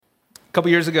A couple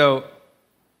years ago,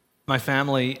 my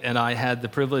family and I had the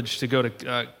privilege to go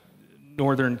to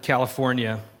Northern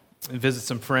California and visit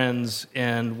some friends,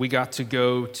 and we got to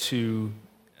go to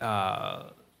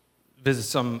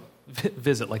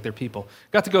visit like their people.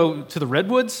 Got to go to the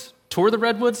Redwoods, tour the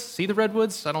Redwoods, see the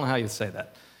Redwoods. I don't know how you say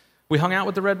that. We hung out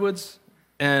with the Redwoods,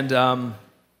 and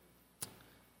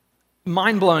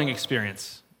mind-blowing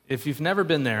experience. If you've never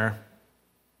been there,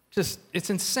 it's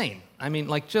insane. I mean,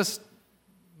 like just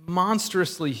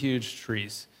monstrously huge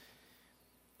trees.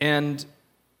 And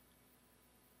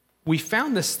we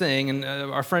found this thing, and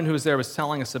our friend who was there was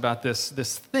telling us about this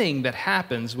thing that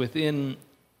happens within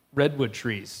redwood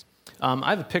trees.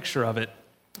 I have a picture of it.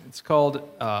 It's called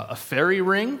a fairy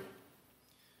ring.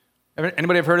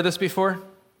 Anybody have heard of this before?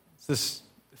 It's this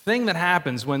thing that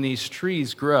happens when these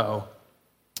trees grow.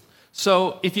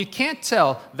 So if you can't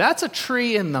tell, that's a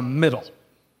tree in the middle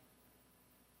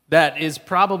that is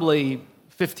probably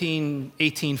 15,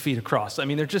 18 feet across. I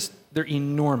mean, they're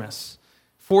enormous.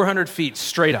 400 feet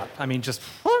straight up. I mean, just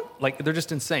like they're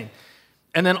just insane.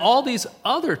 And then all these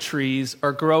other trees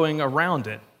are growing around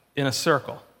it in a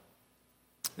circle.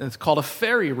 And it's called a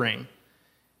fairy ring.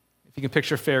 If you can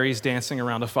picture fairies dancing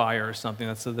around a fire or something,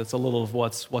 that's a little of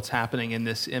what's happening in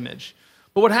this image.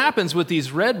 But what happens with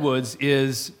these redwoods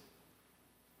is,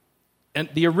 and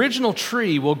the original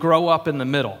tree will grow up in the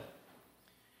middle.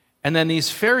 And then these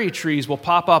fairy trees will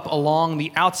pop up along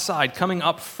the outside, coming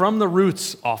up from the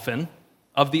roots often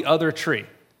of the other tree,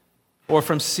 or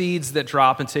from seeds that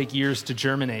drop and take years to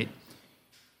germinate.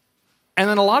 And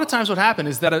then a lot of times what happens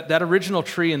is that original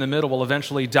tree in the middle will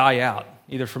eventually die out,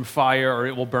 either from fire or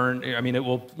it will burn. I mean, it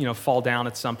will fall down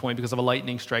at some point because of a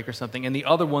lightning strike or something, and the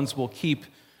other ones will keep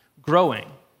growing.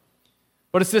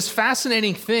 But it's this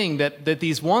fascinating thing that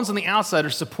these ones on the outside are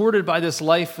supported by this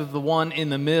life of the one in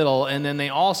the middle, and then they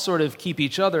all sort of keep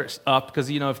each other up because,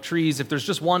 if there's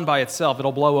just one by itself,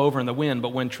 it'll blow over in the wind.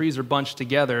 But when trees are bunched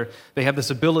together, they have this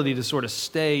ability to sort of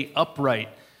stay upright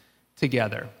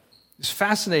together. It's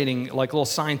fascinating, like little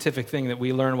scientific thing that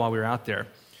we learned while we were out there.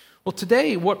 Well,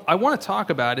 today, what I want to talk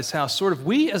about is how sort of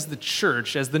we as the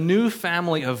church, as the new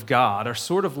family of God, are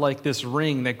sort of like this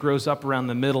ring that grows up around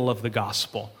the middle of the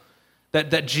gospel.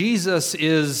 That Jesus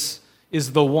is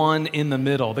the one in the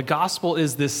middle. The gospel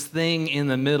is this thing in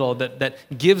the middle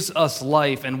that gives us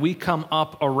life, and we come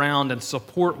up around and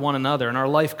support one another, and our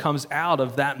life comes out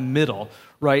of that middle,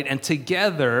 right? And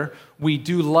together, we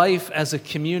do life as a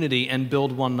community and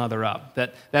build one another up.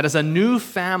 That as a new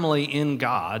family in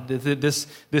God,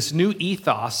 this new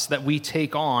ethos that we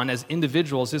take on as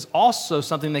individuals is also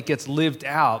something that gets lived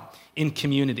out in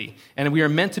community. And we are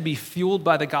meant to be fueled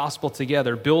by the gospel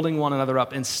together, building one another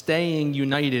up and staying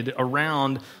united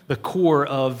around the core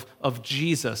of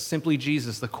Jesus, simply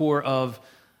Jesus, the core of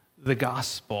the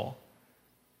gospel.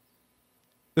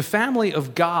 The family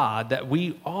of God that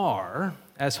we are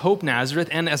as Hope Nazareth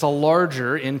and as a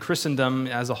larger in Christendom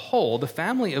as a whole, the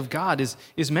family of God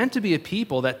is meant to be a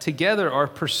people that together are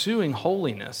pursuing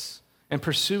holiness and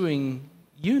pursuing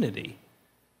unity.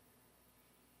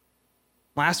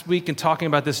 Last week, in talking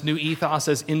about this new ethos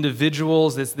as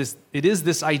individuals, it is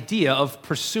this idea of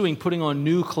putting on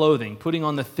new clothing, putting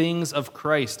on the things of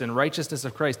Christ and righteousness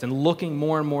of Christ and looking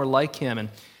more and more like Him.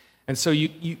 And so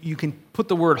you can put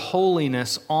the word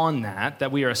holiness on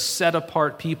that we are a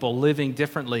set-apart people living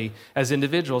differently as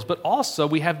individuals, but also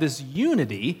we have this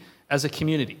unity as a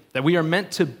community, that we are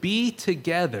meant to be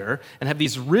together and have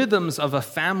these rhythms of a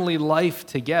family life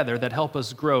together that help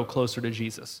us grow closer to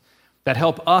Jesus, that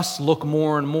help us look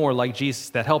more and more like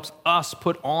Jesus, that helps us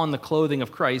put on the clothing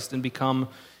of Christ and become,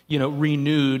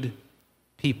 renewed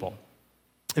people.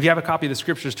 If you have a copy of the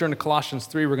scriptures, turn to Colossians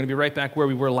 3. We're going to be right back where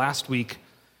we were last week.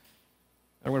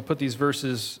 I'm going to put these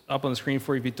verses up on the screen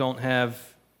for you if you don't have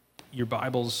your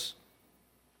Bibles.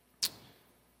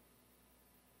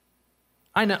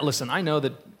 I know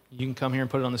that you can come here and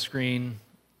put it on the screen.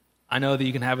 I know that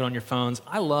you can have it on your phones.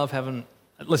 I love having,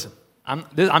 listen, I'm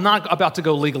not about to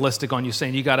go legalistic on you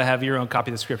saying you got to have your own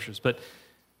copy of the scriptures, but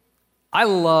I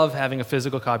love having a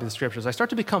physical copy of the scriptures. I start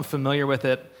to become familiar with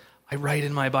it. I write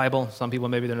in my Bible. Some people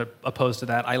maybe they're opposed to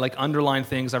that. I underline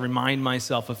things. I remind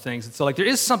myself of things. And so there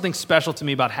is something special to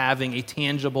me about having a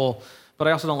tangible, but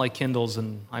I also don't like Kindles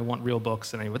and I want real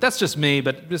books. And anyway, that's just me,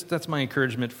 but that's my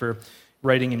encouragement for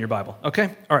writing in your Bible.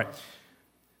 Okay? All right.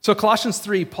 So Colossians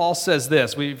 3, Paul says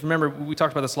this. Remember, we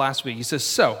talked about this last week. He says,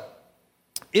 so,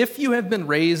 if you have been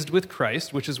raised with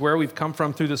Christ, which is where we've come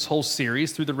from through this whole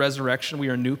series, through the resurrection, we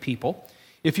are new people.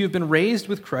 If you have been raised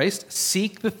with Christ,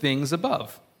 seek the things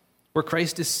above, where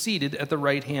Christ is seated at the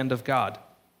right hand of God.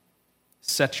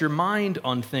 Set your mind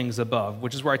on things above,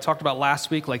 which is where I talked about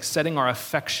last week, like setting our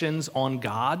affections on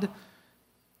God,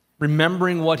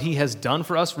 remembering what he has done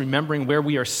for us, remembering where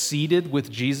we are seated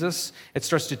with Jesus. It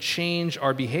starts to change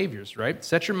our behaviors, right?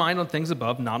 Set your mind on things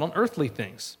above, not on earthly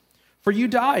things. For you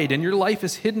died, and your life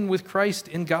is hidden with Christ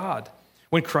in God.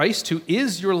 When Christ, who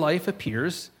is your life,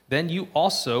 appears, then you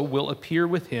also will appear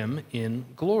with him in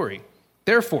glory.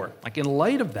 Therefore, like in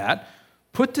light of that,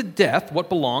 put to death what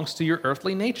belongs to your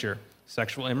earthly nature: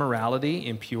 sexual immorality,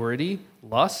 impurity,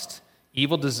 lust,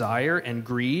 evil desire, and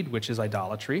greed, which is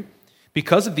idolatry.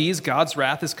 Because of these, God's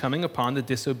wrath is coming upon the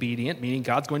disobedient, meaning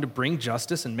God's going to bring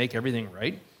justice and make everything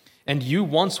right. And you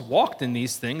once walked in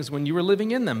these things when you were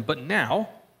living in them, but now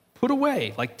put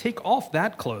away, like take off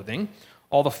that clothing,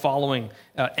 all the following: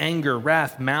 anger,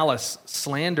 wrath, malice,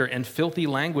 slander, and filthy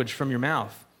language from your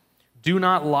mouth. Do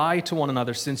not lie to one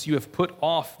another, since you have put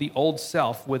off the old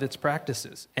self with its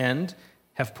practices, and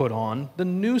have put on the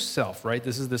new self, right?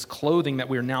 This is this clothing that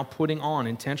we are now putting on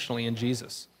intentionally in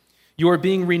Jesus. You are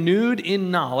being renewed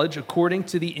in knowledge according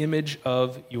to the image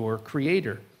of your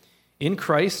Creator. In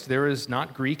Christ, there is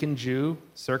not Greek and Jew,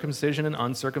 circumcision and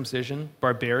uncircumcision,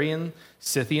 barbarian,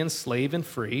 Scythian, slave and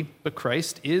free, but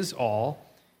Christ is all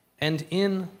and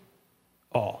in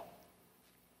all.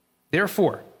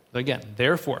 Therefore,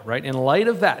 right? In light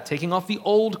of that, taking off the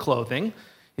old clothing,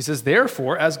 he says,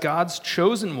 therefore, as God's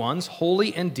chosen ones,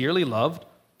 holy and dearly loved,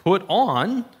 put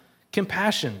on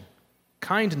compassion,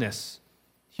 kindness,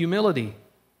 humility,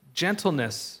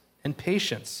 gentleness, and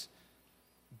patience,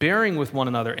 bearing with one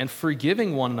another and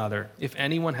forgiving one another if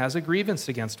anyone has a grievance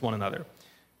against one another.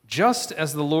 Just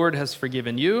as the Lord has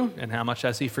forgiven you, and how much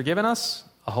has he forgiven us?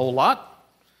 A whole lot.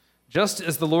 Just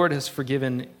as the Lord has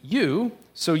forgiven you,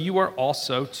 so you are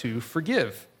also to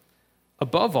forgive.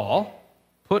 Above all,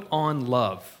 put on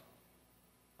love.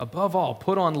 Above all,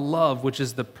 put on love, which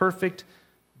is the perfect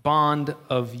bond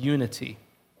of unity.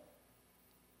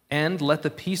 And let the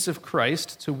peace of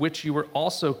Christ, to which you were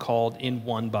also called in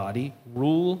one body,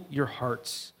 rule your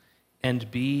hearts, and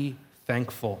be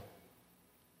thankful.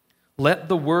 Let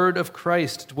the word of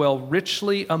Christ dwell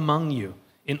richly among you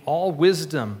in all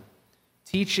wisdom,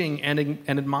 teaching and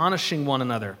admonishing one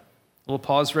another. A little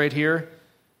pause right here.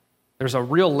 There's a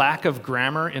real lack of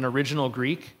grammar in original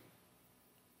Greek.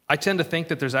 I tend to think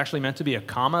that there's actually meant to be a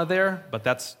comma there, but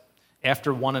that's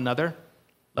after one another.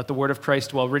 Let the word of Christ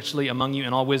dwell richly among you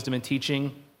in all wisdom and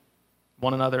teaching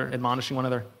one another, admonishing one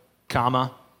another,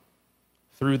 comma,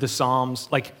 through the Psalms.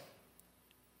 Like,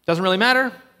 doesn't really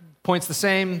matter. Point's the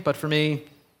same, but for me,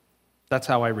 that's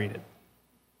how I read it.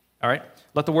 All right?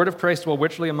 Let the word of Christ dwell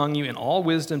richly among you in all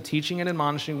wisdom, teaching and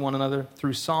admonishing one another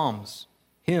through psalms,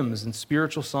 hymns, and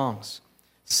spiritual songs,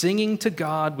 singing to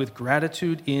God with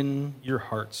gratitude in your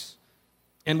hearts.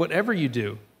 And whatever you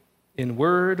do, in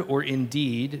word or in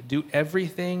deed, do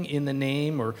everything in the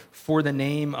name or for the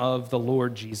name of the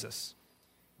Lord Jesus,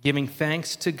 giving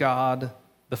thanks to God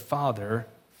the Father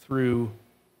through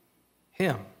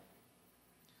him.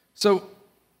 So,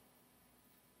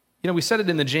 we said it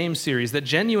in the James series that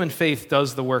genuine faith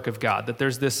does the work of God, that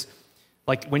there's this,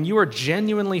 like when you are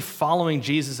genuinely following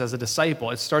Jesus as a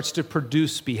disciple, it starts to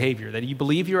produce behavior. That you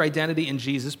believe your identity in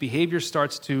Jesus, behavior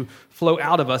starts to flow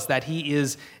out of us that he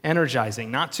is energizing.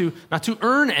 Not to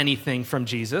earn anything from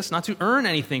Jesus, not to earn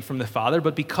anything from the Father,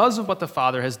 but because of what the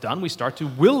Father has done, we start to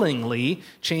willingly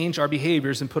change our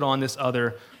behaviors and put on this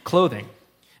other clothing.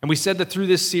 And we said that through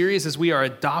this series, as we are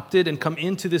adopted and come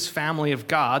into this family of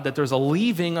God, that there's a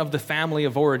leaving of the family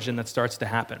of origin that starts to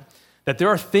happen. That there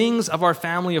are things of our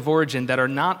family of origin that are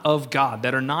not of God,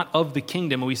 that are not of the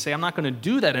kingdom, and we say, I'm not going to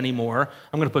do that anymore.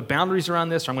 I'm going to put boundaries around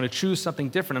this, or I'm going to choose something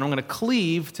different, and I'm going to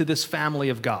cleave to this family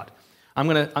of God.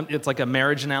 It's like a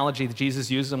marriage analogy that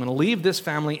Jesus uses. I'm going to leave this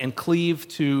family and cleave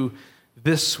to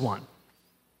this one.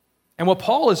 And what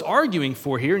Paul is arguing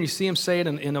for here, and you see him say it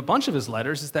in a bunch of his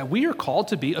letters, is that we are called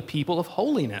to be a people of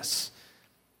holiness,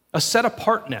 a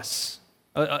set-apartness,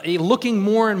 a looking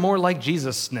more and more like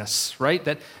Jesus-ness, right?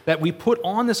 That we put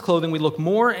on this clothing, we look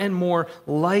more and more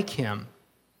like him,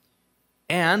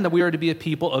 and that we are to be a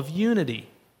people of unity,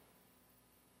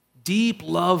 deep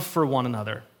love for one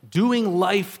another, doing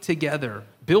life together,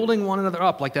 building one another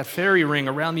up like that fairy ring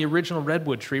around the original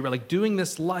redwood tree, right? Like doing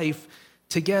this life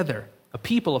together, a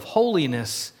people of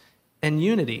holiness and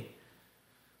unity.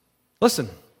 Listen,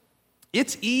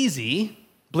 it's easy,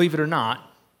 believe it or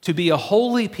not, to be a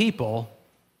holy people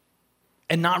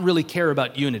and not really care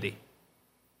about unity.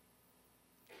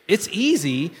 It's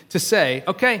easy to say,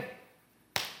 okay,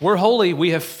 we're holy,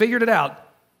 we have figured it out.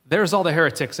 There's all the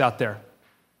heretics out there.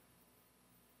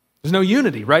 There's no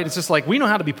unity, right? It's just like, we know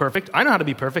how to be perfect. I know how to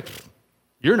be perfect.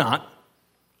 You're not.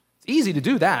 It's easy to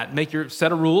do that, make your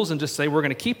set of rules and just say we're going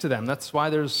to keep to them. That's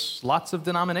why there's lots of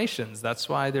denominations. That's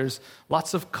why there's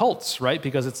lots of cults, right?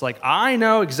 Because it's like, I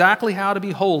know exactly how to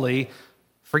be holy,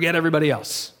 forget everybody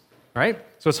else, right?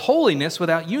 So it's holiness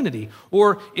without unity.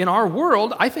 Or in our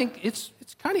world, I think it's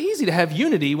kind of easy to have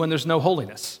unity when there's no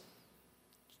holiness.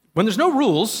 When there's no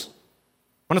rules,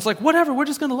 when it's like, whatever, we're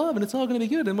just going to love and it's all going to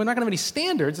be good and we're not going to have any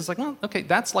standards, it's like, well, okay,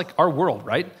 that's like our world,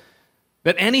 right?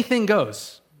 That anything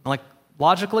goes. Like,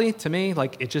 logically, to me,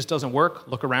 like, it just doesn't work.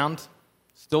 Look around.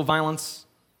 Still violence,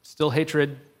 still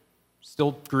hatred,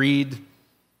 still greed.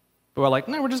 But we're like,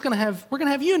 no, we're going to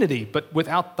have unity, but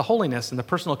without the holiness and the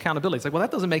personal accountability. It's like, well,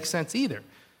 that doesn't make sense either.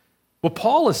 What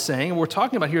Paul is saying, and we're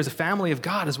talking about here as a family of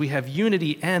God, is we have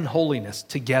unity and holiness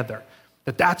together.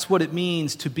 That's what it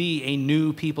means to be a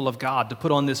new people of God, to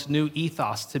put on this new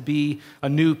ethos, to be a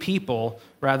new people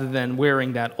rather than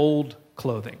wearing that old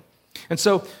clothing. And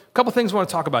so a couple things I want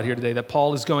to talk about here today that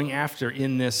Paul is going after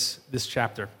in this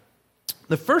chapter.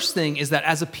 The first thing is that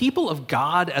as a people of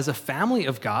God, as a family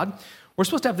of God, we're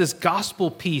supposed to have this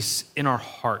gospel peace in our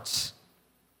hearts.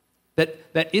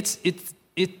 That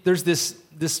there's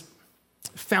this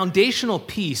foundational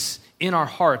peace in our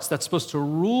hearts that's supposed to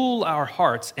rule our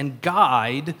hearts and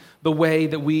guide the way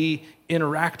that we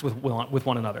interact with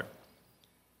one another.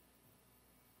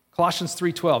 Colossians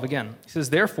 3:12, again, he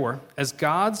says, therefore, as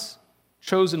God's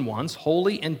chosen ones,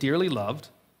 holy and dearly loved,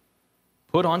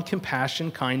 put on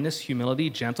compassion, kindness, humility,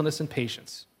 gentleness, and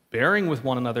patience, bearing with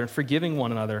one another and forgiving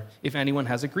one another if anyone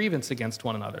has a grievance against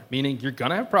one another. Meaning you're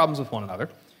going to have problems with one another.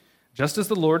 Just as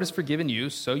the Lord has forgiven you,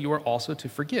 so you are also to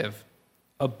forgive.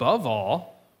 Above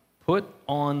all, put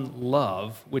on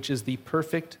love, which is the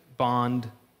perfect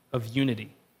bond of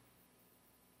unity.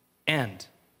 And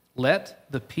let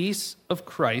the peace of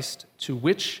Christ, to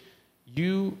which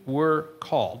you were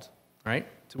called, right?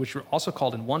 To which you're also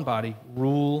called in one body,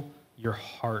 rule your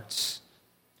hearts.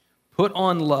 Put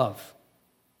on love,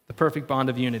 the perfect bond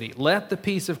of unity. Let the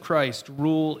peace of Christ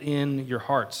rule in your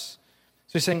hearts.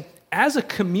 So he's saying, as a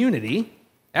community,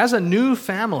 as a new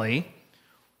family,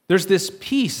 there's this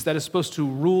peace that is supposed to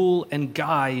rule and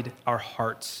guide our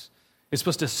hearts. It's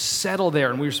supposed to settle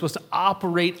there, and we're supposed to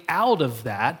operate out of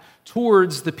that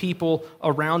towards the people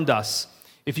around us.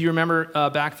 If you remember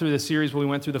back through the series when we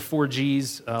went through the 4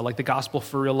 Gs, like the gospel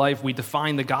for real life, we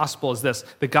defined the gospel as this.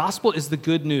 The gospel is the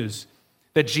good news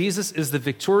that Jesus is the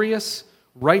victorious,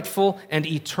 rightful, and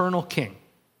eternal king.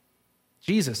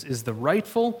 Jesus is the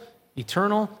rightful,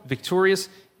 eternal, victorious,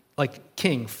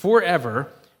 king forever,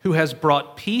 who has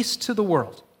brought peace to the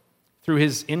world through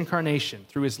his incarnation,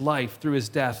 through his life, through his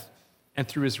death, and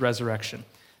through his resurrection.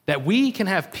 That we can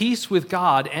have peace with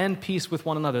God and peace with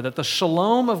one another. That the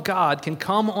shalom of God can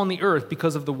come on the earth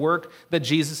because of the work that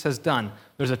Jesus has done.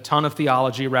 There's a ton of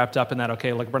theology wrapped up in that.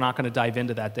 Okay, we're not going to dive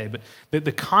into that day. But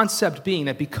the concept being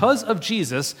that because of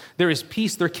Jesus, there is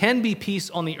peace. There can be peace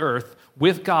on the earth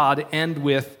with God and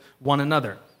with one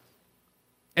another.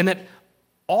 And that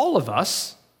all of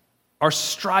us are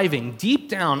striving, deep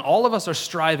down, all of us are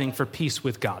striving for peace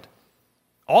with God.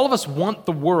 All of us want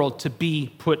the world to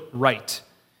be put right.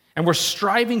 And we're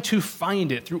striving to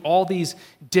find it through all these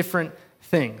different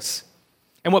things.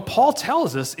 And what Paul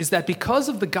tells us is that because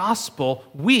of the gospel,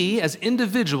 we as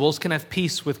individuals can have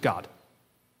peace with God.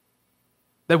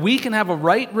 That we can have a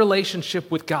right relationship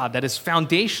with God that is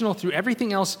foundational through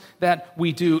everything else that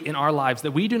we do in our lives.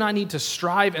 That we do not need to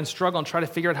strive and struggle and try to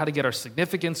figure out how to get our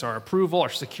significance, our approval, our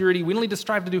security. We don't need to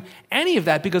strive to do any of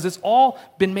that because it's all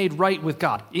been made right with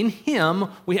God. In Him,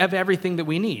 we have everything that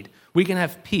we need. We can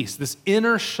have peace, this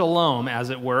inner shalom, as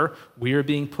it were. We are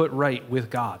being put right with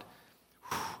God.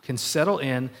 Can settle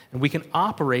in, and we can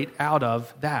operate out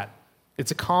of that.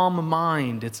 It's a calm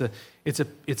mind. It's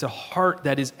a heart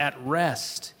that is at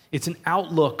rest. It's an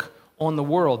outlook on the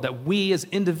world that we as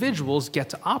individuals get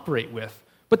to operate with.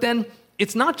 But then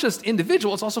it's not just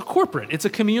individual, it's also corporate. It's a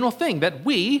communal thing that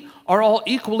we are all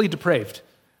equally depraved.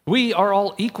 We are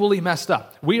all equally messed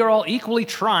up. We are all equally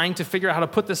trying to figure out how to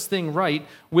put this thing right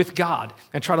with God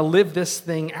and try to live this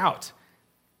thing out.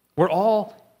 We're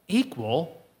all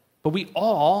equal, but we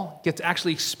all get to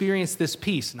actually experience this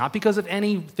peace, not because of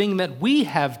anything that we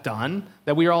have done,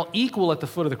 that we are all equal at the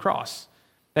foot of the cross.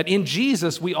 That in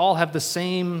Jesus, we all have the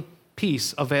same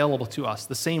peace available to us,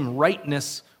 the same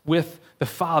rightness with the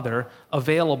Father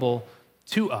available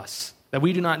to us. That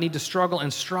we do not need to struggle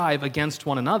and strive against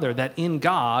one another, that in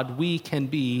God we can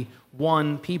be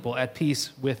one people at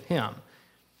peace with Him.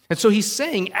 And so he's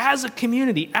saying, as a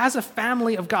community, as a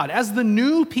family of God, as the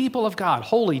new people of God,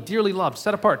 holy, dearly loved,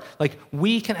 set apart,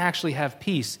 we can actually have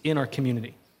peace in our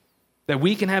community. That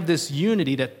we can have this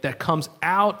unity that comes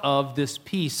out of this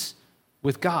peace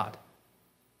with God.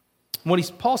 And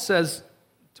what Paul says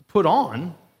to put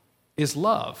on is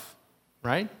love,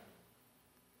 right?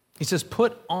 He says,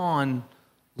 put on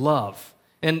love.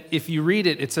 And if you read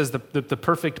it, it says the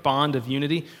perfect bond of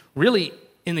unity. Really,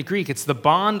 in the Greek, it's the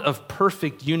bond of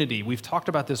perfect unity. We've talked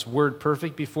about this word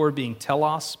perfect before, being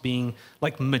telos, being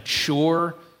like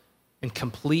mature and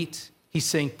complete. He's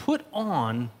saying, put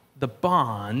on the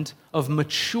bond of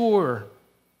mature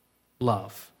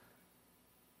love.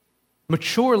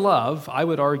 Mature love, I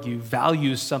would argue,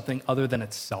 values something other than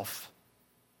itself.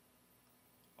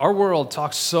 Our world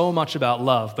talks so much about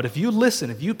love, but if you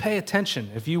listen, if you pay attention,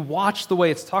 if you watch the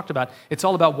way it's talked about, it's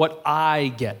all about what I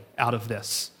get out of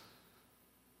this.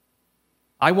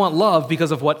 I want love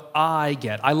because of what I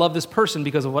get. I love this person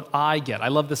because of what I get. I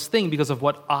love this thing because of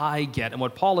what I get. And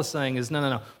what Paul is saying is,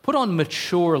 no. Put on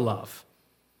mature love.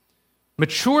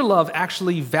 Mature love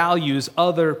actually values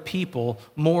other people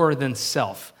more than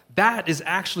self. That is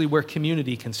actually where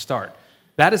community can start.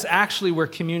 That is actually where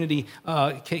community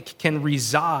can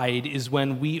reside, is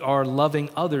when we are loving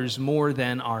others more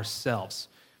than ourselves.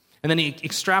 And then he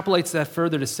extrapolates that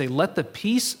further to say, let the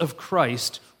peace of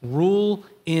Christ rule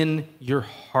in your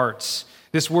hearts.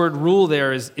 This word rule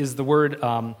there is the word,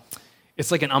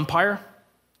 it's like an umpire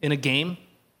in a game,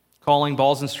 calling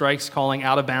balls and strikes, calling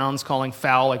out of bounds, calling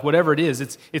foul, like whatever it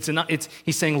is.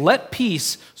 He's saying, let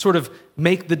peace sort of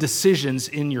make the decisions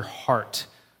in your heart.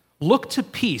 Look to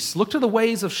peace. Look to the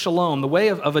ways of shalom, the way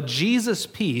of a Jesus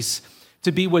peace,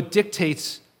 to be what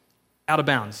dictates out of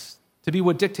bounds, to be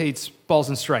what dictates balls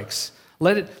and strikes.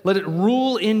 Let it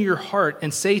rule in your heart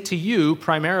and say to you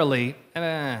primarily,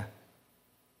 don't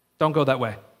go that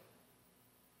way.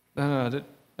 No.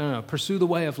 Pursue the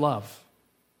way of love.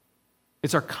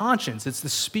 It's our conscience. It's the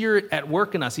Spirit at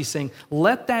work in us. He's saying,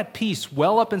 let that peace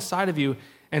well up inside of you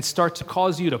and start to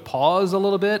cause you to pause a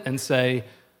little bit and say,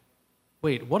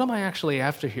 wait, what am I actually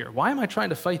after here? Why am I trying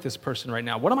to fight this person right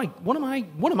now? What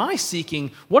am I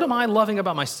seeking? What am I loving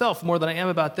about myself more than I am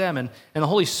about them? And the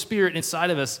Holy Spirit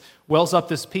inside of us wells up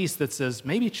this peace that says,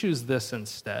 maybe choose this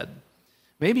instead.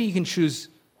 Maybe you can choose,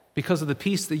 because of the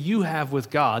peace that you have with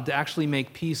God, to actually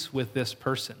make peace with this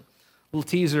person. A little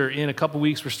teaser, in a couple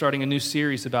weeks, we're starting a new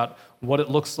series about what it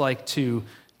looks like to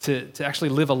actually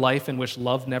live a life in which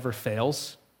love never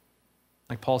fails.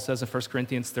 Like Paul says in 1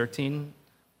 Corinthians 13,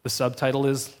 the subtitle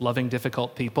is Loving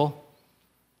Difficult People.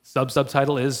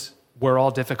 Subtitle is We're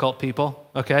All Difficult People,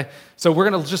 okay? So we're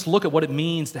going to just look at what it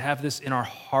means to have this in our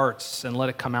hearts and let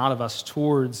it come out of us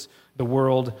towards the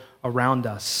world around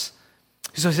us.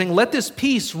 So he's saying, let this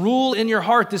peace rule in your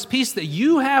heart, this peace that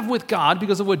you have with God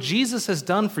because of what Jesus has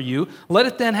done for you. Let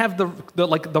it then have the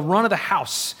run of the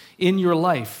house in your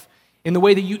life, in the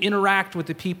way that you interact with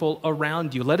the people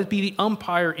around you. Let it be the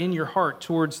umpire in your heart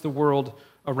towards the world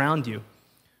around you.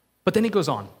 But then he goes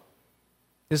on.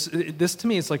 This to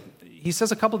me is like, he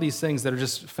says a couple of these things that are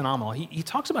just phenomenal. He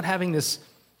talks about having this,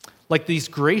 like these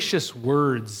gracious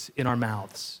words in our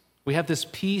mouths. We have this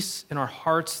peace in our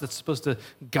hearts that's supposed to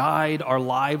guide our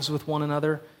lives with one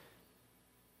another.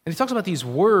 And he talks about these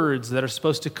words that are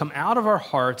supposed to come out of our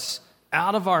hearts,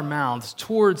 out of our mouths,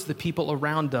 towards the people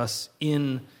around us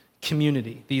in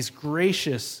community. These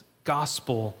gracious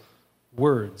gospel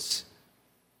words.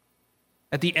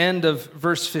 At the end of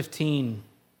verse 15,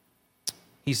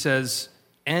 he says,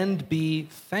 and be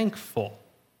thankful.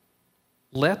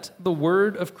 Let the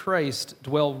word of Christ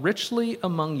dwell richly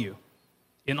among you,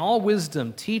 in all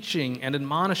wisdom, teaching and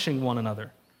admonishing one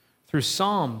another, through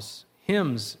psalms,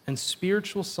 hymns, and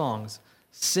spiritual songs,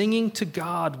 singing to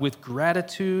God with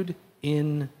gratitude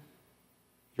in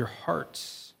your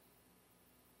hearts.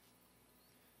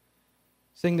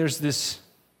 Saying there's this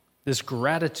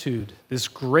gratitude, this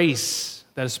grace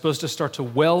that is supposed to start to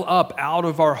well up out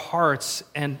of our hearts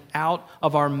and out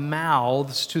of our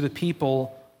mouths to the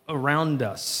people around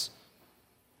us.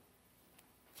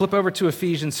 Flip over to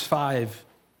Ephesians 5.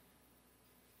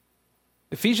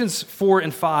 Ephesians 4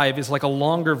 and 5 is like a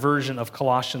longer version of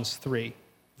Colossians 3.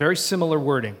 Very similar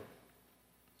wording.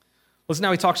 Listen,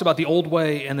 now he talks about the old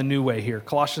way and the new way here.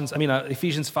 Ephesians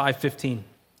 5:15.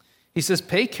 He says,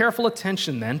 pay careful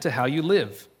attention then to how you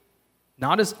live,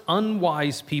 not as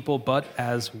unwise people, but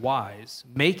as wise,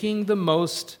 making the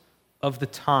most of the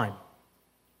time.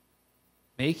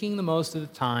 Making the most of the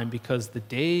time because the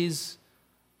days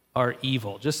are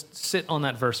evil. Just sit on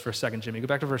that verse for a second, Jimmy. Go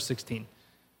back to verse 16.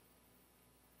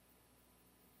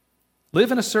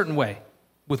 Live in a certain way,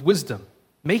 with wisdom,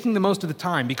 making the most of the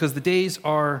time because the days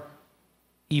are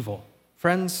evil.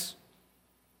 Friends,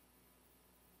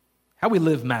 how we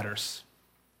live matters.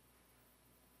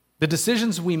 The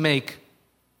decisions we make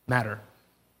matter.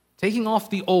 Taking off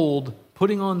the old,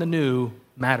 putting on the new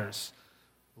matters.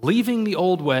 Leaving the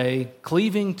old way,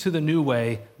 cleaving to the new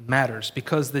way matters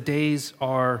because the days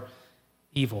are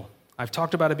evil. I've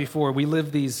talked about it before. We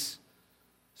live these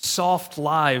soft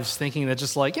lives thinking that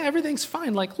just like, yeah, everything's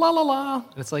fine, like la la la.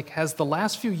 And it's like, has the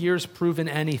last few years proven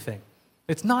anything?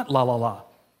 It's not la la la.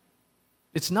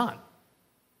 It's not.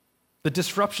 The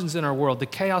disruptions in our world, the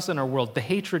chaos in our world, the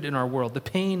hatred in our world, the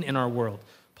pain in our world.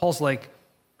 Paul's like,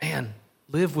 man,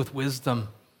 live with wisdom.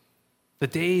 The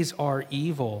days are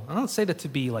evil. I don't say that to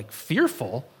be like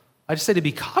fearful. I just say to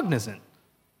be cognizant,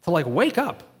 to like wake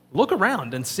up, look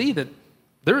around and see that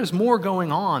there is more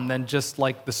going on than just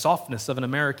like the softness of an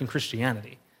American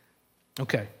Christianity.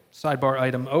 Okay, sidebar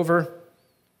item over.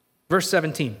 Verse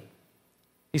 17.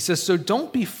 He says, so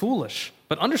don't be foolish,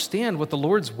 but understand what the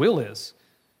Lord's will is.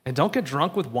 And don't get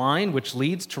drunk with wine, which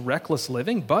leads to reckless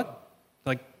living, but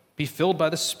like be filled by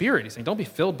the Spirit. He's saying, don't be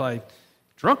filled by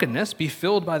drunkenness, be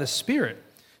filled by the Spirit,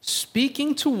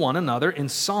 speaking to one another in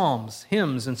psalms,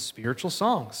 hymns, and spiritual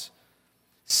songs,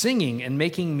 singing and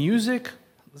making music.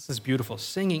 This is beautiful.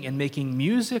 Singing and making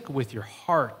music with your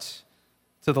heart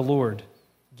to the Lord,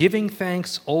 giving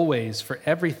thanks always for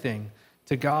everything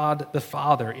to God the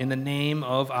Father in the name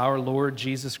of our Lord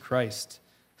Jesus Christ,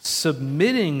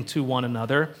 submitting to one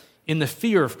another in the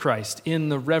fear of Christ, in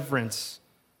the reverence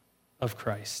of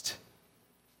Christ.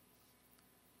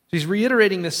 He's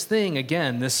reiterating this thing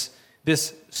again, this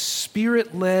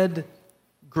Spirit-led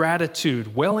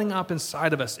gratitude welling up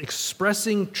inside of us,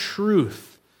 expressing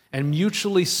truth and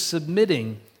mutually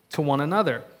submitting to one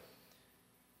another.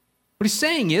 What he's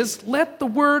saying is, let the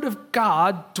word of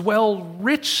God dwell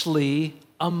richly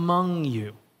among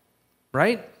you,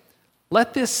 right?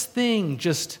 Let this thing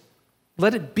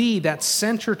let it be that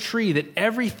center tree that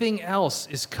everything else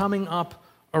is coming up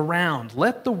around.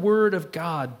 Let the word of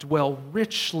God dwell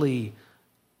richly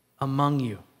among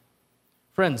you.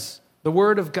 Friends, the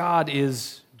word of God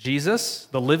is Jesus,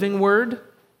 the living word.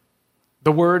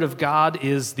 The word of God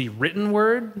is the written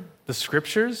word, the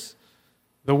scriptures.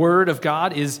 The word of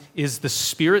God is the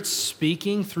Spirit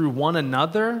speaking through one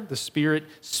another, the Spirit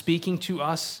speaking to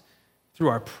us through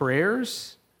our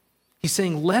prayers. He's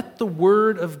saying, let the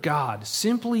word of God,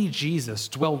 simply Jesus,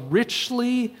 dwell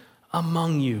richly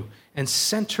among you and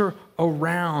center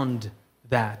around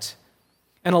that.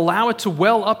 And allow it to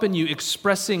well up in you,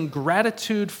 expressing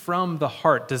gratitude from the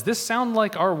heart. Does this sound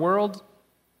like our world?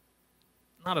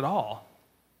 Not at all.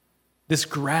 This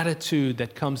gratitude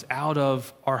that comes out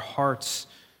of our hearts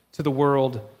to the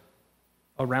world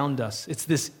around us. It's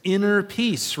this inner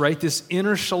peace, right? This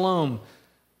inner shalom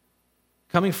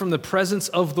coming from the presence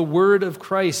of the word of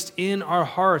Christ in our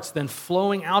hearts, then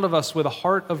flowing out of us with a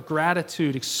heart of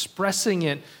gratitude, expressing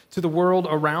it to the world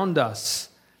around us.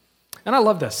 And I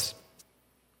love this.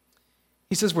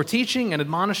 He says we're teaching and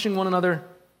admonishing one another,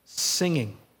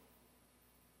 singing.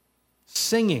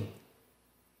 Singing.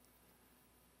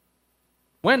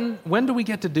 When do we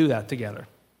get to do that together?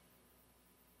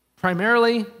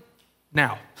 Primarily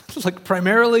now. Like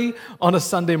primarily on a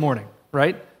Sunday morning,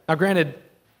 right? Now granted,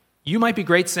 you might be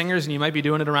great singers and you might be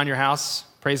doing it around your house.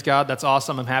 Praise God, that's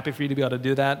awesome. I'm happy for you to be able to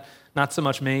do that. Not so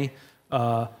much me.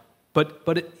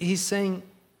 He's saying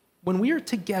when we are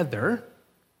together,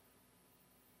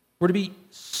 we're to be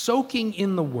soaking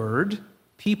in the word,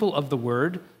 people of the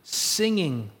word,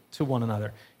 singing to one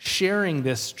another, sharing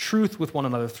this truth with one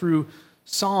another through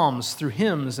psalms, through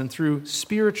hymns, and through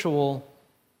spiritual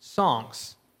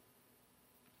songs.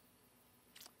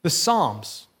 The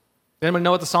Psalms. Anyone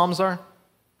know what the Psalms are?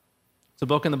 It's a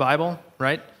book in the Bible,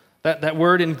 right? That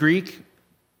word in Greek,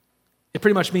 it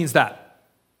pretty much means that.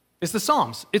 It's the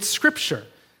Psalms. It's Scripture.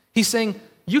 He's saying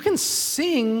you can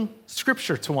sing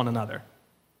Scripture to one another.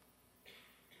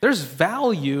 There's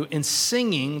value in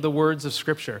singing the words of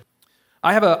Scripture.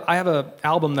 I have a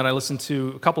album that I listen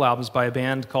to, a couple albums by a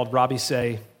band called Robbie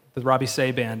Say, the Robbie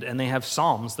Say Band, and they have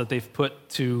psalms that they've put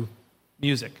to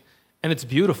music, and it's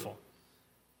beautiful.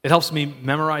 It helps me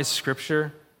memorize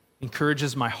Scripture,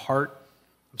 encourages my heart.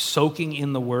 I'm soaking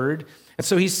in the Word. And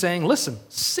so he's saying, listen,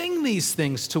 sing these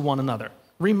things to one another.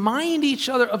 Remind each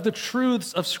other of the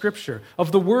truths of Scripture,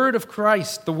 of the Word of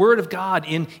Christ, the Word of God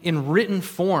in written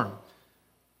form.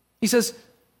 He says,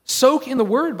 soak in the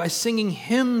Word by singing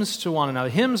hymns to one another.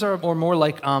 Hymns are more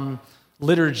like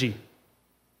liturgy,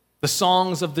 the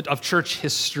songs of church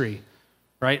history,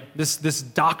 right? This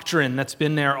doctrine that's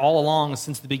been there all along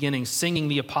since the beginning, singing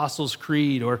the Apostles'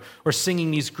 Creed or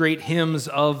singing these great hymns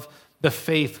of the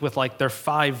faith with like their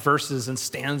 5 verses and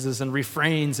stanzas and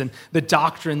refrains and the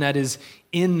doctrine that is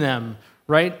in them,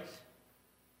 right?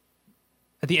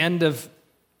 At the end of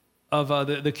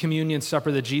the communion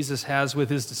supper that Jesus has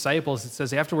with his disciples, it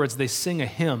says afterwards they sing a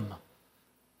hymn.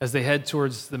 as they head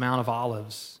towards the Mount of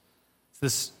Olives.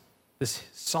 It's this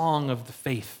song of the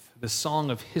faith, this song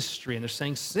of history, and they're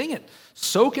saying, sing it,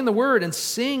 soak in the word, and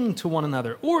sing to one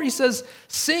another. Or he says,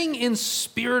 sing in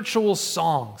spiritual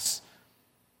songs.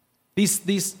 This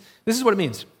is what it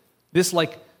means. This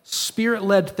like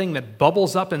spirit-led thing that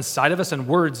bubbles up inside of us and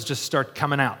words just start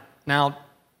coming out. Now,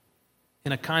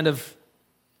 in a kind of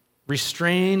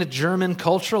restrained German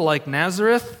culture like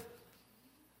Nazareth,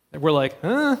 we're like,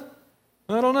 I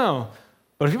don't know.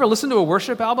 But if you ever listen to a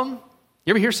worship album,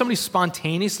 you ever hear somebody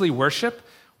spontaneously worship,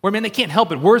 where, man, they can't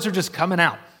help it. Words are just coming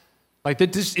out. Like,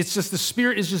 it's just the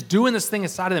Spirit is just doing this thing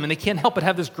inside of them, and they can't help but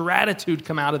have this gratitude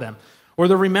come out of them. Or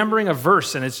they're remembering a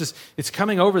verse, and it's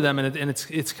coming over them, and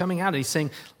it's coming out. And he's saying,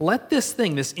 let this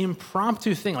thing, this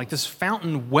impromptu thing, like this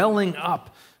fountain welling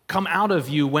up, come out of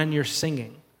you when you're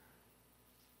singing,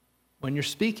 when you're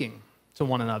speaking to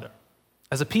one another.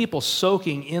 As a people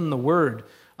soaking in the Word.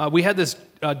 We had this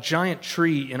giant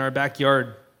tree in our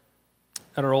backyard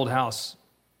at our old house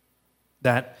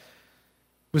that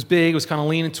was big, was kind of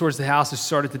leaning towards the house, it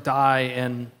started to die,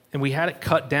 and we had it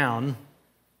cut down.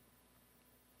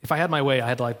 If I had my way,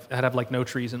 I'd have like no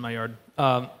trees in my yard.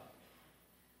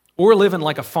 Or live in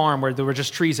like a farm where there were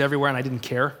just trees everywhere and I didn't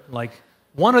care, like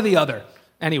one or the other.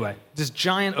 Anyway, this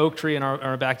giant oak tree in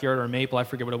our backyard, or a maple, I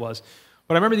forget what it was.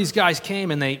 But I remember these guys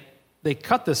came and they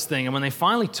cut this thing, and when they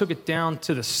finally took it down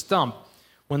to the stump,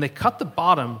 when they cut the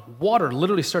bottom, water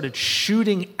literally started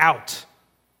shooting out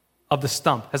of the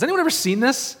stump. Has anyone ever seen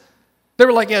this? They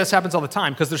were like, yeah, this happens all the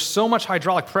time because there's so much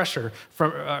hydraulic pressure,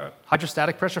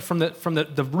 hydrostatic pressure from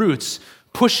the roots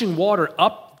pushing water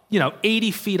up,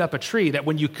 80 feet up a tree, that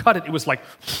when you cut it, it was like,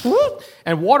 whoop,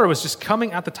 and water was just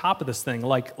coming at the top of this thing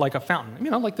like a fountain,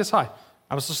 like this high.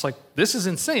 I was just like, this is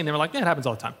insane. They were like, yeah, it happens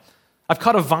all the time. I've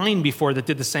cut a vine before that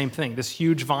did the same thing, this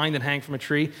huge vine that hung from a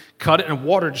tree, cut it, and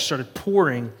water just started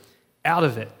pouring out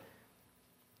of it.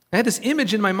 I had this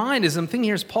image in my mind as I'm thinking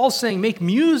here, as Paul's saying, make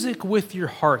music with your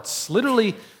hearts.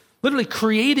 Literally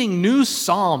creating new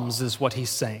psalms is what he's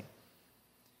saying.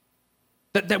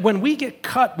 That when we get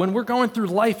cut, when we're going through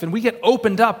life and we get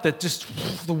opened up, that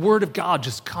just the word of God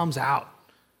just comes out,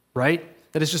 right?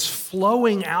 That is just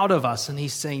flowing out of us. And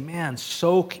he's saying, man,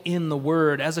 soak in the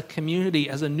word as a community,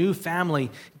 as a new family,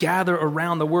 gather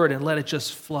around the word and let it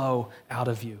just flow out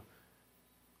of you.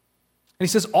 And he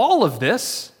says all of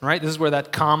this, right? This is where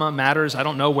that comma matters. I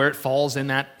don't know where it falls in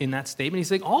that statement. He's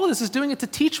saying all of this is doing it to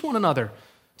teach one another,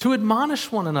 to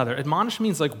admonish one another. Admonish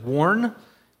means like warn,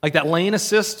 like that lane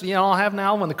assist, I'll have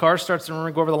now when the car starts to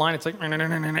go over the line. It's like,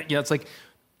 it's like,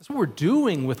 that's what we're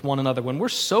doing with one another. When we're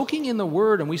soaking in the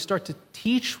word and we start to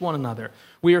teach one another,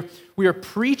 we are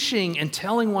preaching and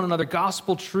telling one another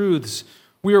gospel truths.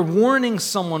 We are warning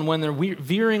someone when they're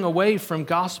veering away from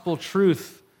gospel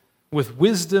truth. With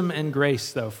wisdom and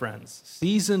grace, though, friends,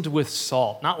 seasoned with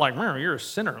salt. Not like, you're a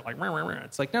sinner. Like,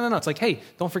 it's like, no. It's like, hey,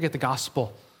 don't forget the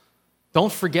gospel.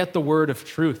 Don't forget the word of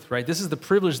truth, right? This is the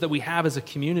privilege that we have as a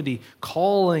community,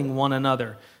 calling one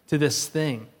another to this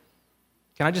thing.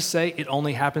 Can I just say, it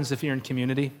only happens if you're in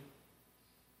community.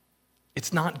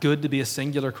 It's not good to be a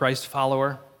singular Christ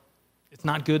follower. It's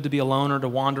not good to be alone or to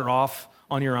wander off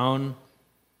on your own.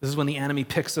 This is when the enemy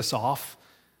picks us off.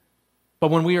 But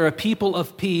when we are a people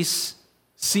of peace,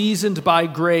 seasoned by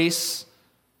grace,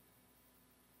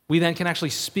 we then can actually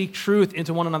speak truth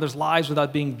into one another's lives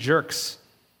without being jerks.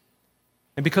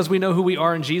 And because we know who we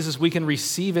are in Jesus, we can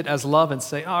receive it as love and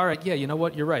say, all right, yeah, you know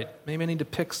what, you're right. Maybe I need to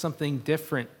pick something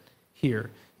different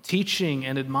here. Teaching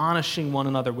and admonishing one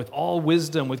another with all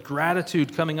wisdom, with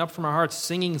gratitude coming up from our hearts,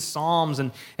 singing psalms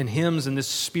and hymns and this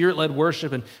spirit-led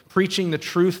worship and preaching the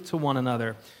truth to one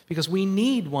another. Because we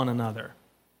need one another.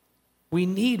 We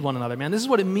need one another, man. This is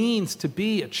what it means to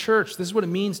be a church. This is what it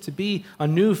means to be a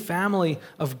new family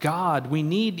of God. We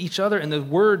need each other and the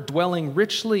word dwelling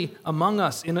richly among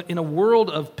us in a world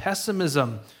of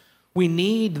pessimism. We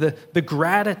need the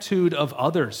gratitude of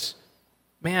others.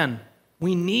 Man,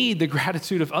 we need the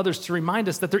gratitude of others to remind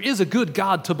us that there is a good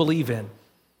God to believe in.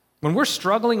 When we're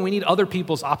struggling, we need other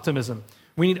people's optimism.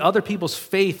 We need other people's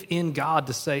faith in God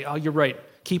to say, oh, you're right.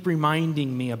 Keep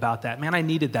reminding me about that. Man, I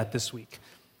needed that this week.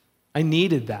 I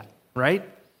needed that, right?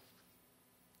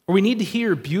 Or we need to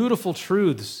hear beautiful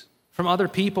truths from other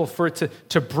people for it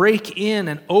to break in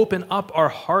and open up our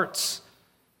hearts.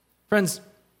 Friends,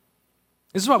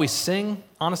 this is why we sing.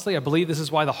 Honestly, I believe this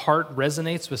is why the heart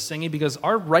resonates with singing, because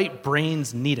our right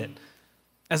brains need it.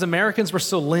 As Americans, we're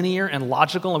so linear and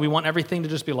logical, and we want everything to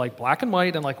just be like black and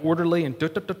white and like orderly and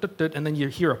and then you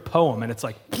hear a poem and it's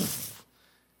like,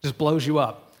 just blows you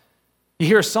up. You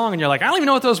hear a song and you're like, I don't even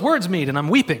know what those words mean, and I'm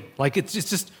weeping. Like it's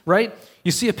just, right? You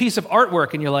see a piece of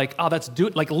artwork and you're like, oh,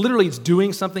 literally it's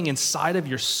doing something inside of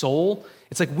your soul.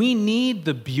 It's like we need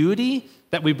the beauty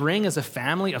that we bring as a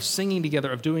family of singing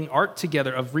together, of doing art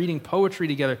together, of reading poetry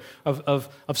together, of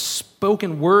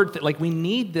spoken word. That like we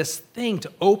need this thing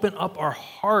to open up our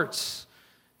hearts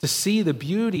to see the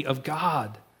beauty of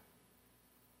God.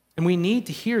 And we need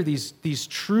to hear these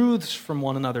truths from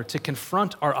one another to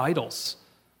confront our idols.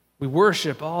 We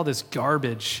worship all this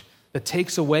garbage that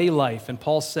takes away life. And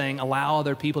Paul's saying, allow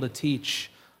other people to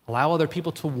teach. Allow other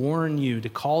people to warn you, to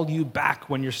call you back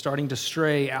when you're starting to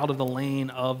stray out of the lane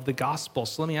of the gospel.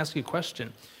 So let me ask you a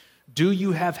question. Do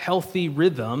you have healthy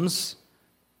rhythms,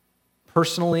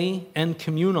 personally and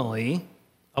communally,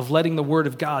 of letting the word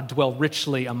of God dwell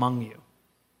richly among you?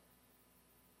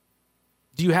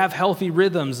 Do you have healthy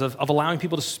rhythms of allowing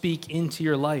people to speak into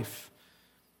your life?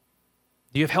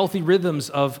 Do you have healthy rhythms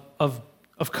of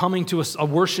coming to a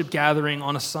worship gathering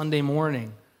on a Sunday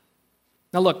morning?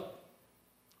 Now look,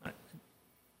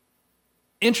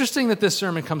 interesting that this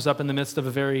sermon comes up in the midst of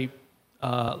a very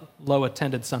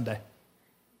low-attended Sunday.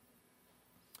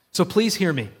 So please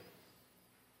hear me.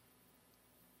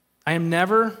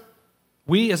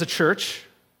 We as a church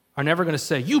are never going to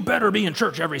say, you better be in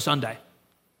church every Sunday.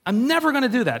 I'm never going to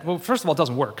do that. Well, first of all, it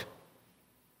doesn't work.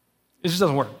 It just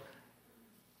doesn't work.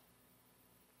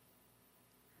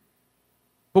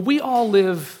 But we all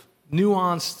live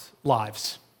nuanced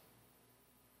lives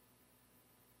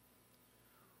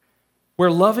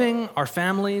where loving our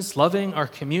families, loving our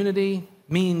community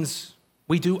means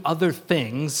we do other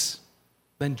things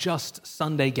than just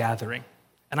Sunday gathering.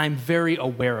 And I'm very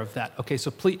aware of that. Okay,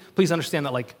 so please understand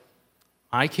that, like,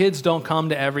 my kids don't come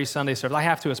to every Sunday service. I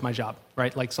have to, it's my job,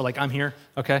 right? So I'm here,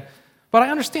 okay? But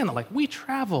I understand that, like, we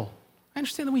travel. I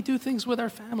understand that we do things with our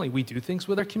family. We do things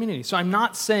with our community. So I'm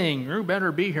not saying, you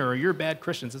better be here or you're bad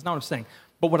Christians. That's not what I'm saying.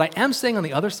 But what I am saying on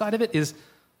the other side of it is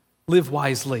live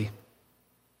wisely.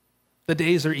 The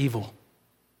days are evil.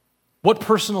 What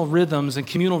personal rhythms and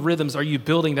communal rhythms are you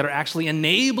building that are actually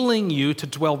enabling you to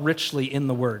dwell richly in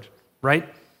the Word,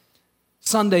 right?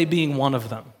 Sunday being one of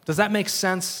them. Does that make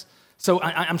sense? So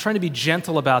I'm trying to be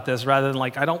gentle about this rather than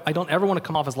like, I don't ever want to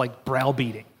come off as like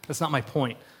browbeating. That's not my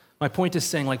point. My point is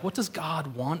saying, like, what does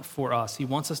God want for us? He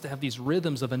wants us to have these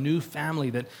rhythms of a new family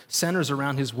that centers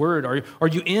around His Word. Are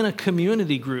you in a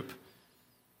community group?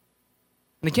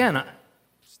 And again,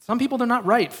 some people, they're not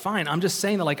right. Fine. I'm just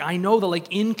saying that, like, I know that, like,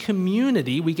 in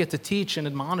community, we get to teach and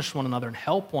admonish one another and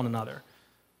help one another.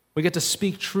 We get to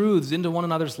speak truths into one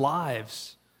another's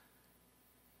lives.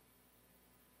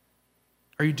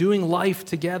 Are you doing life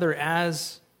together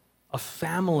as a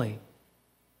family,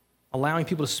 allowing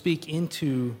people to speak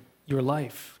into your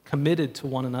life, committed to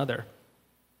one another?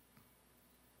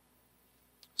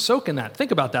 Soak in that.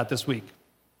 Think about that this week.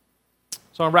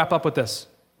 So I'll wrap up with this.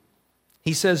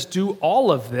 He says, do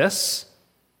all of this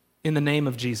in the name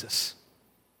of Jesus.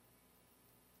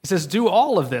 He says, do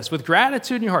all of this with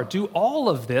gratitude in your heart. Do all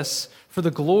of this for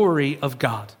the glory of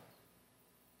God.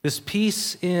 This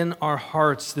peace in our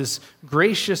hearts, this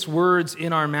gracious words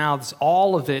in our mouths,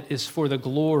 all of it is for the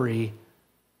glory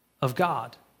of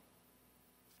God.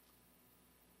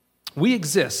 We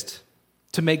exist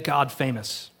to make God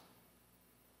famous.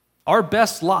 Our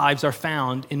best lives are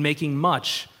found in making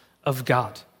much of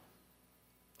God,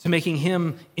 to making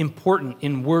Him important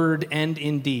in word and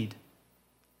in deed,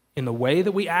 in the way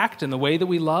that we act, in the way that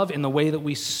we love, in the way that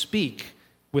we speak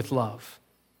with love.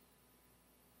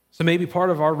 So maybe part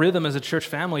of our rhythm as a church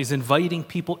family is inviting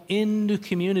people into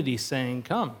community, saying,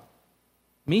 come,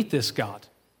 meet this God.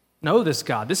 Know this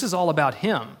God. This is all about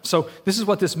Him. So this is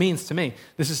what this means to me.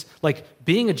 This is like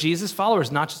being a Jesus follower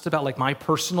is not just about like my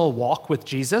personal walk with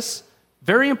Jesus.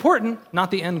 Very important,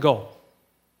 not the end goal.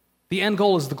 The end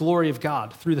goal is the glory of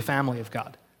God through the family of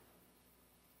God.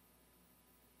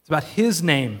 It's about His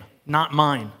name, not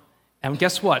mine. And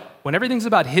guess what? When everything's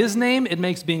about His name, it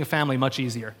makes being a family much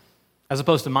easier. As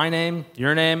opposed to my name,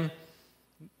 your name.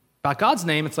 About God's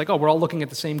name, it's like, oh, we're all looking at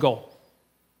the same goal.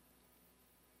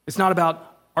 It's not about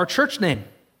our church name.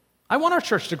 I want our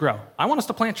church to grow. I want us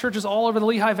to plant churches all over the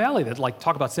Lehigh Valley that like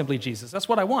talk about simply Jesus. That's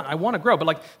what I want. I want to grow. But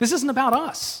like, this isn't about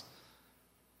us.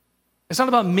 It's not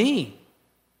about me.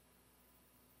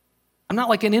 I'm not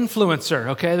like an influencer,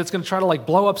 okay, that's going to try to like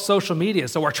blow up social media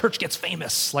so our church gets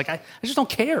famous. Like, I just don't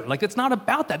care. Like, it's not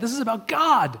about that. This is about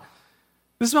God.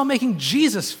 This is about making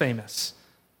Jesus famous.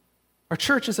 Our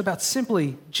church is about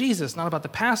simply Jesus, not about the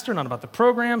pastor, not about the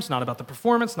programs, not about the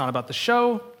performance, not about the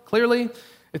show, clearly.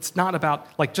 It's not about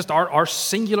like just our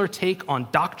singular take on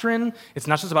doctrine. It's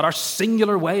not just about our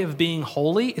singular way of being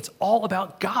holy. It's all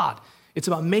about God. It's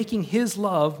about making his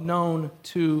love known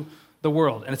to the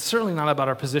world. And it's certainly not about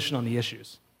our position on the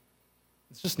issues.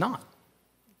 It's just not.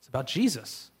 It's about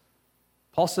Jesus.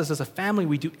 Paul says, as a family,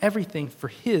 we do everything for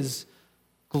his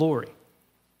glory.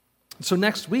 So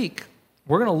next week,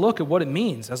 we're going to look at what it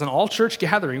means. As an all-church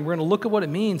gathering, we're going to look at what it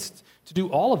means to do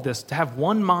all of this, to have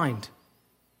one mind.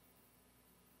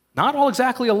 Not all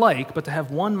exactly alike, but to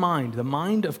have one mind, the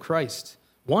mind of Christ.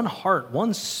 One heart,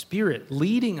 one spirit,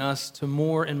 leading us to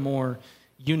more and more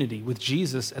unity with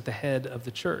Jesus at the head of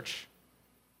the church.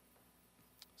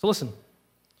 So listen,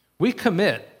 we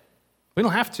commit. We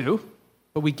don't have to,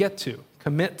 but we get to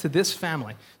commit to this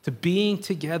family, to being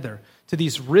together, to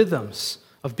these rhythms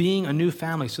of being a new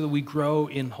family so that we grow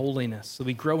in holiness, so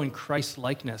we grow in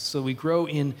Christ-likeness, so we grow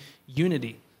in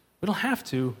unity. We don't have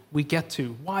to, we get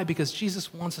to. Why? Because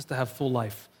Jesus wants us to have full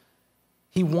life.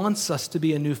 He wants us to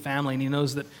be a new family, and he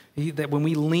knows that when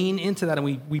we lean into that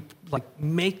and we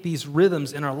make these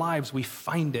rhythms in our lives, we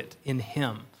find it in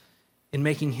him, in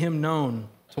making him known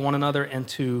to one another and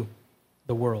to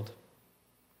the world.